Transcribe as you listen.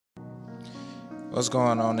What's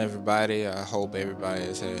going on, everybody? I hope everybody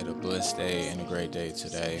has had a blessed day and a great day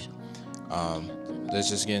today. Let's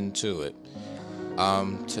just get into it.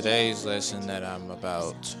 Today's lesson that I'm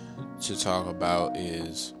about to talk about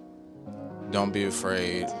is don't be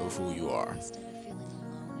afraid of who you are.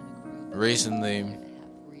 Recently,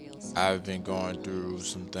 I've been going through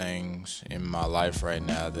some things in my life right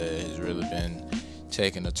now that has really been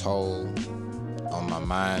taking a toll on my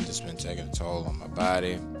mind. It's been taking a toll on my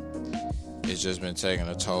body. It's just been taking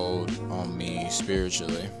a toll on me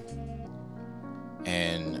spiritually.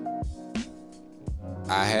 And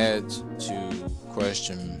I had to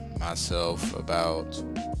question myself about,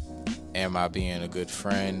 am I being a good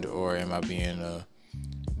friend, or am I being a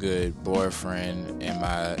good boyfriend? Am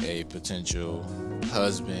I a potential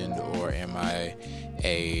husband, or am I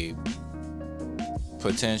a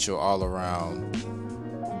potential all around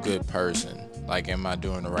good person? Like, am I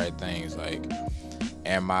doing the right things? Like,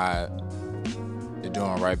 am I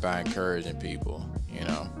doing right by encouraging people,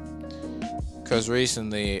 Because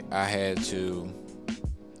recently I had to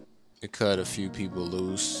cut a few people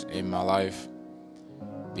loose in my life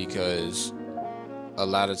because a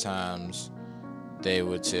lot of times they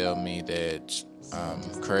would tell me that I'm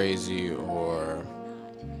crazy, or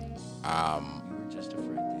I'm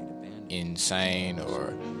insane,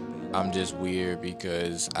 or I'm just weird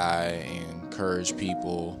because I encourage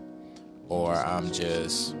people, or I'm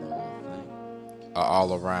just an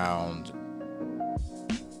all around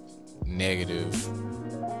negative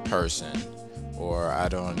person, or I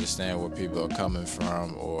don't understand where people are coming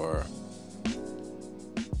from, or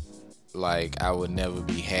like I would never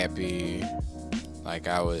be happy, like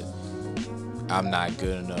I'm not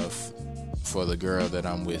good enough for the girl that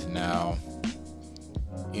I'm with now.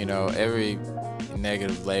 Every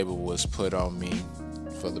negative label was put on me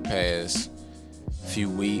for the past few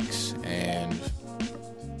weeks, and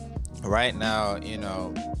right now,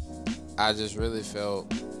 I just really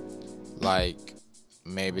felt like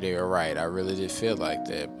maybe they were right. I really did feel like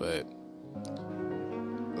that, but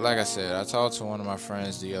like I said, I talked to one of my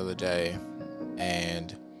friends the other day,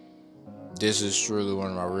 and this is truly one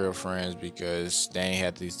of my real friends because they ain't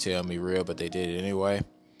had to tell me real, but they did it anyway.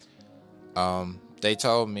 They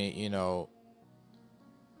told me,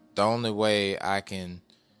 the only way I can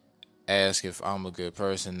ask if I'm a good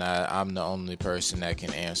person, that I'm the only person that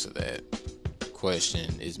can answer that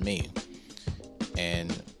question is me.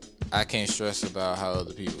 And I can't stress about how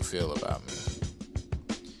other people feel about me.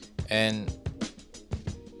 And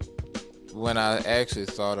when I actually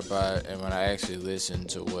thought about it, and when I actually listened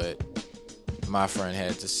to what my friend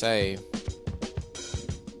had to say,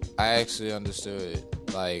 I actually understood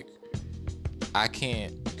it. Like, I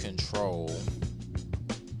can't control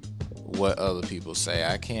what other people say.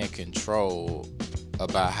 I can't control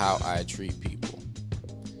about how I treat people,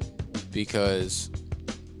 because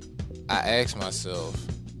I ask myself,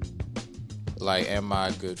 like, am I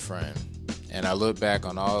a good friend? And I look back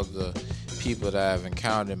on all the people that I've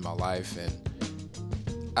encountered in my life, and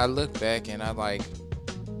I look back and I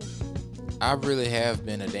really have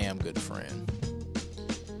been a damn good friend,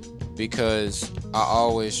 because I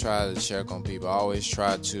always try to check on people. I always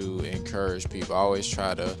try to encourage people. I always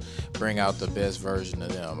try to bring out the best version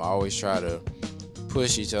of them. I always try to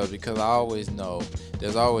push each other, because I always know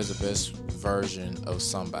there's always a best version of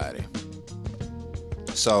somebody.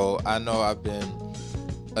 So I know I've been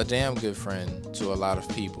a damn good friend to a lot of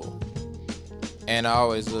people. And I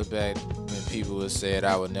always look back when people have said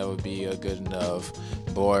I would never be a good enough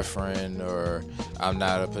boyfriend, or I'm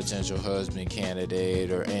not a potential husband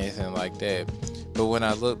candidate, or anything like that. But when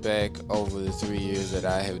I look back over the 3 years that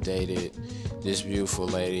I have dated this beautiful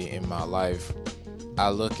lady in my life, I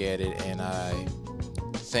look at it and I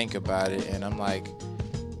think about it, and I'm like,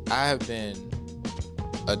 I have been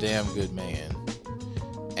a damn good man.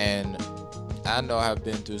 And I know I've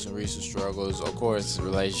been through some recent struggles. Of course, the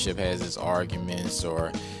relationship has its arguments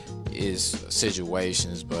or its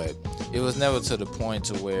situations, but it was never to the point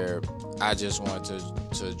to where I just wanted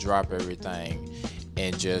to drop everything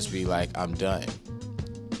and just be like, I'm done.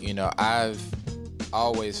 I've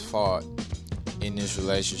always fought in this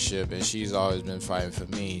relationship, and she's always been fighting for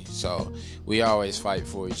me. So we always fight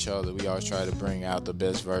for each other. We always try to bring out the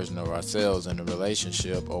best version of ourselves in the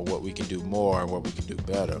relationship, or what we can do more and what we can do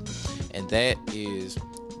better. And that is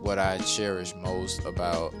what I cherish most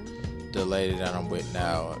about the lady that I'm with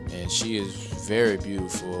now. And she is very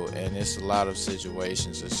beautiful, and it's a lot of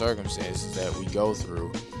situations and circumstances that we go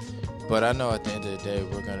through. But I know at the end of the day,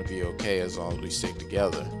 we're going to be okay as long as we stick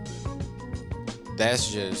together.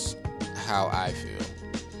 That's just how I feel.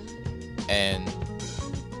 And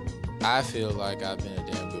I feel like I've been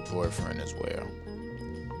a damn good boyfriend as well.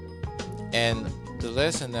 And the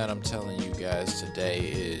lesson that I'm telling you guys today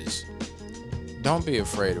is don't be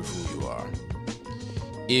afraid of who you are.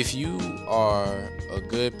 If you are a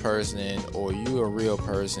good person or you're a real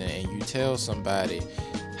person and you tell somebody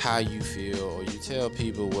how you feel, or you tell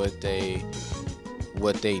people what they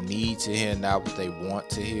need to hear, not what they want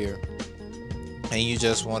to hear, and you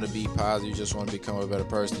just want to be positive, you just want to become a better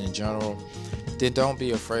person in general, then don't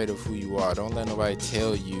be afraid of who you are. Don't let nobody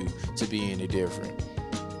tell you to be any different.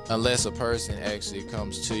 Unless a person actually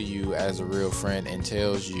comes to you as a real friend and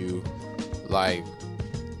tells you, like,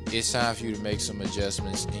 it's time for you to make some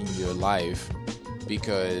adjustments in your life,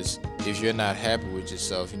 because if you're not happy with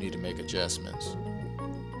yourself, you need to make adjustments.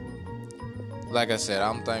 Like I said,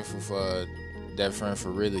 I'm thankful for that friend for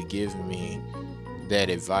really giving me that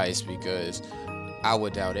advice, because I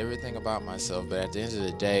would doubt everything about myself, but at the end of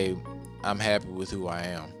the day, I'm happy with who I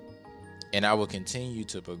am. And I will continue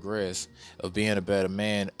to progress of being a better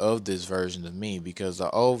man of this version of me, because the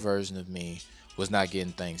old version of me was not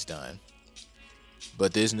getting things done.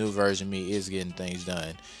 But this new version of me is getting things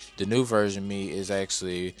done. The new version of me is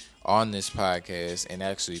actually on this podcast and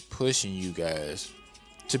actually pushing you guys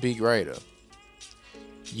to be greater.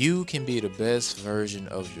 You can be the best version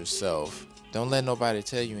of yourself. Don't let nobody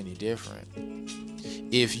tell you any different.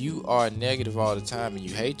 If you are negative all the time and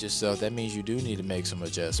you hate yourself, that means you do need to make some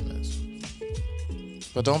adjustments.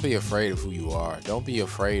 But don't be afraid of who you are. Don't be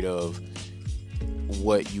afraid of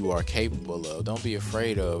what you are capable of. Don't be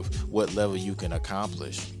afraid of what level you can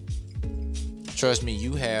accomplish. Trust me,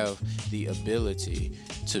 you have the ability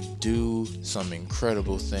to do some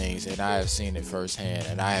incredible things, and I have seen it firsthand,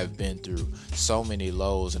 and I have been through so many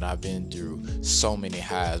lows, and I've been through so many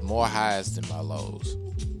highs, more highs than my lows.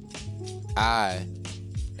 I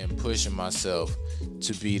am pushing myself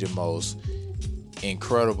to be the most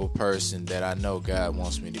incredible person that I know God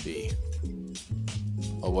wants me to be,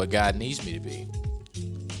 or what God needs me to be.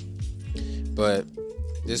 But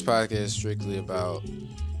this podcast is strictly about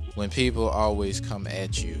when people always come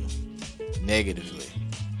at you negatively,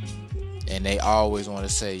 and they always want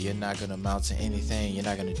to say you're not going to amount to anything, you're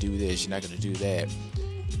not going to do this, you're not going to do that.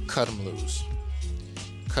 Cut them loose.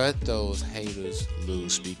 Cut those haters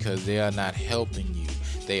loose, because they are not helping you.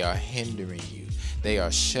 They are hindering you. They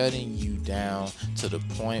are shutting you down to the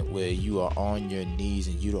point where you are on your knees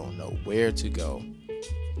and you don't know where to go.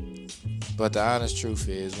 But the honest truth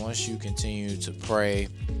is, once you continue to pray,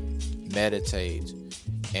 meditate,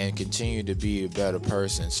 and continue to be a better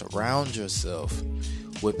person, surround yourself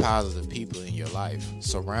with positive people in your life.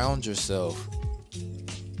 Surround yourself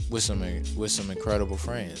with some incredible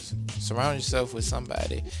friends. Surround yourself with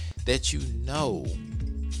somebody that you know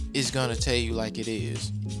is going to tell you like it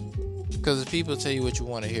is. Because if people tell you what you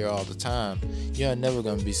want to hear all the time, you're never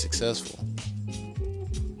going to be successful.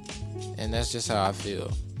 And that's just how I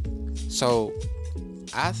feel. So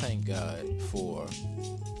I thank God for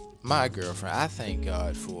my girlfriend. I thank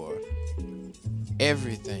God for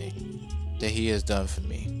everything that He has done for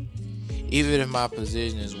me. Even if my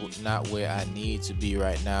position is not where I need to be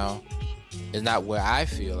right now, it's not where I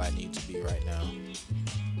feel I need to be right now,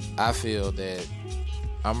 I feel that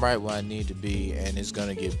I'm right where I need to be, and it's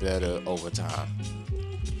going to get better over time.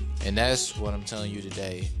 And that's what I'm telling you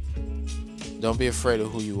today. Don't be afraid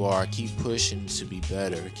of who you are. Keep pushing to be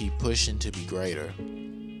better. Keep pushing to be greater.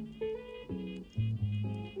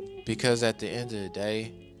 Because at the end of the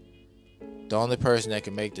day, the only person that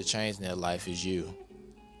can make the change in their life is you.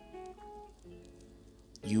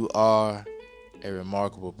 You are a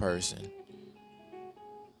remarkable person.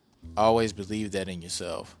 Always believe that in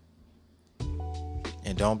yourself.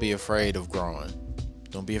 And don't be afraid of growing.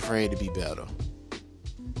 Don't be afraid to be better.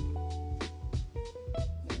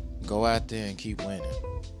 Go out there and keep winning.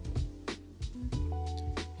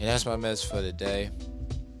 And that's my message for today.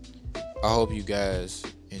 I hope you guys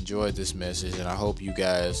enjoyed this message, and I hope you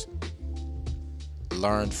guys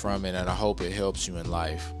learned from it, and I hope it helps you in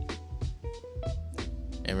life.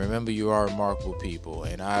 And remember, you are remarkable people,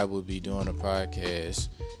 and I will be doing a podcast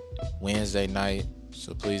Wednesday night,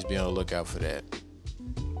 so please be on the lookout for that.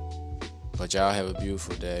 But y'all have a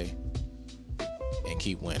beautiful day and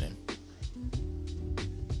keep winning.